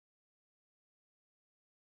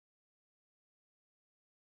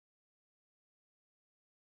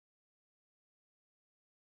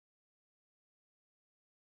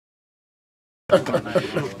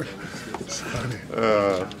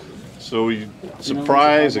So you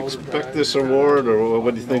surprised, expect this award, or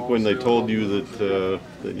what do you think when they told you that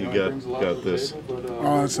you got this?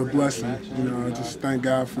 Oh, it's a blessing. You know, I just thank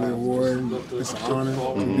God for the award. It's an honor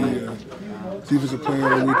to be a Defensive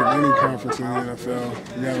Player of the Week in any conference in the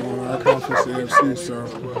NFL. We got it on our conference, the AFC. So,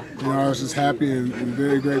 you know, I was just happy and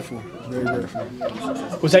very grateful. Very grateful.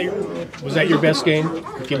 Was that your best game?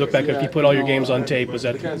 If you look back, if you put all your games on tape, was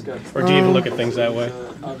that, or do you even look at things that way?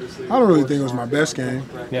 I don't really think it was my best game.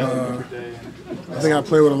 Yeah. I think I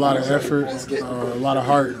played with a lot of effort, a lot of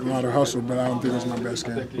heart, a lot of hustle, but I don't think it was my best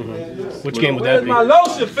game. Mm-hmm. Which game would that be? My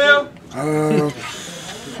lotion, Phil.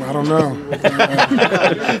 I don't know.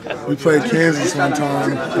 We played Kansas one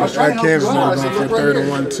time. At Kansas, they were going for a 3rd and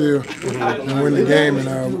 1, 2, and win the game,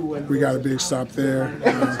 and we got a big stop there.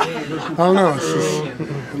 I don't know. It's just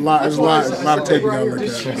a lot of tape we got to look at.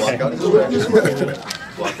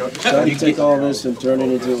 So how do you take all this and turn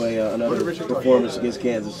it into another performance against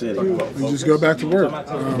Kansas City? And just go back to work.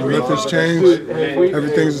 Nothing's changed.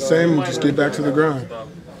 Everything's the same. And just get back to the grind.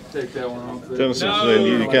 Dennis,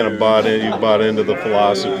 you kind of bought into the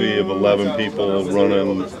philosophy of 11 people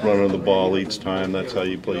running the ball each time. That's how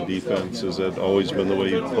you play defense. Has that always been the way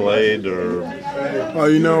you played, or?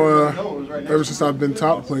 You know, ever since I've been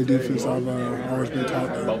taught to play defense, I've always been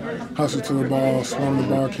taught to hustle to the ball, swarm the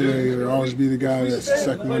ball carrier, always be the guy that's the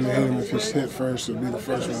second one to hit him. If he's hit first, or be the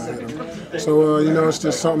first one to hit him. So, you know, it's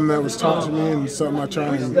just something that was taught to me and something I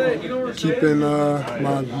try and keep in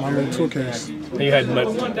my little tool case. You had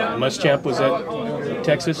Muschamp was at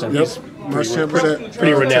Texas, and yep. Muschamp was at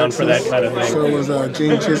pretty renowned for that kind of thing. So was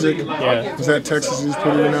Gene Chizik. Yeah, was at Texas. He's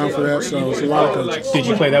pretty renowned for that. So it's a lot of coaches. Did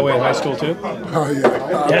you play that way in high school too? Oh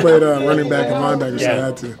yeah, I played running back and linebacker, so I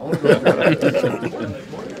had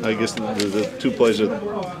to. I guess the two plays that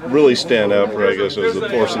really stand out for, I guess, was the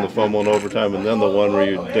forcing the fumble in overtime, and then the one where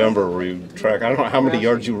you track. I don't know how many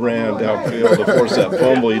yards you ran downfield to force that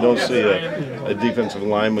fumble. You don't see a defensive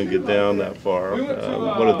lineman get down that far.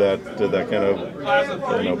 What did that kind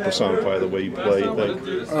of personify the way you play, you think?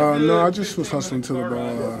 No, I just was hustling to the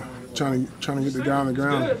ball. Trying to get the guy on the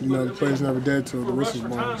ground. You know, the play's never dead till the whistle's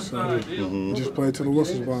blown. So just play till the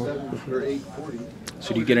whistle's blown.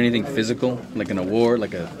 So do you get anything physical, like an award,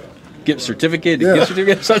 like a gift certificate? Yeah. Gift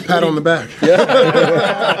certificate? Pat on the back. Yeah.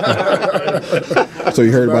 So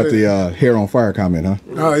you heard about the hair on fire comment, huh?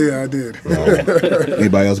 Oh yeah, I did.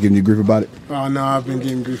 Anybody else giving you grief about it? Oh no, I've been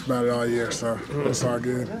getting grief about it all year, so it's all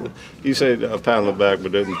good. You say a pat on the back,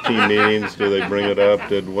 but in team meetings, do they bring it up?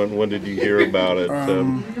 When did you hear about it? I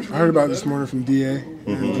heard about it this morning from DA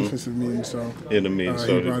in the defensive meeting. So in the meeting,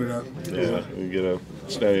 he brought it up. Yeah, you get a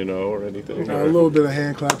standing O or anything? A little bit of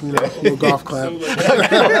hand clapping, a little golf clap.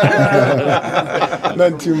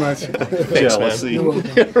 Nothing too much. Jealousy.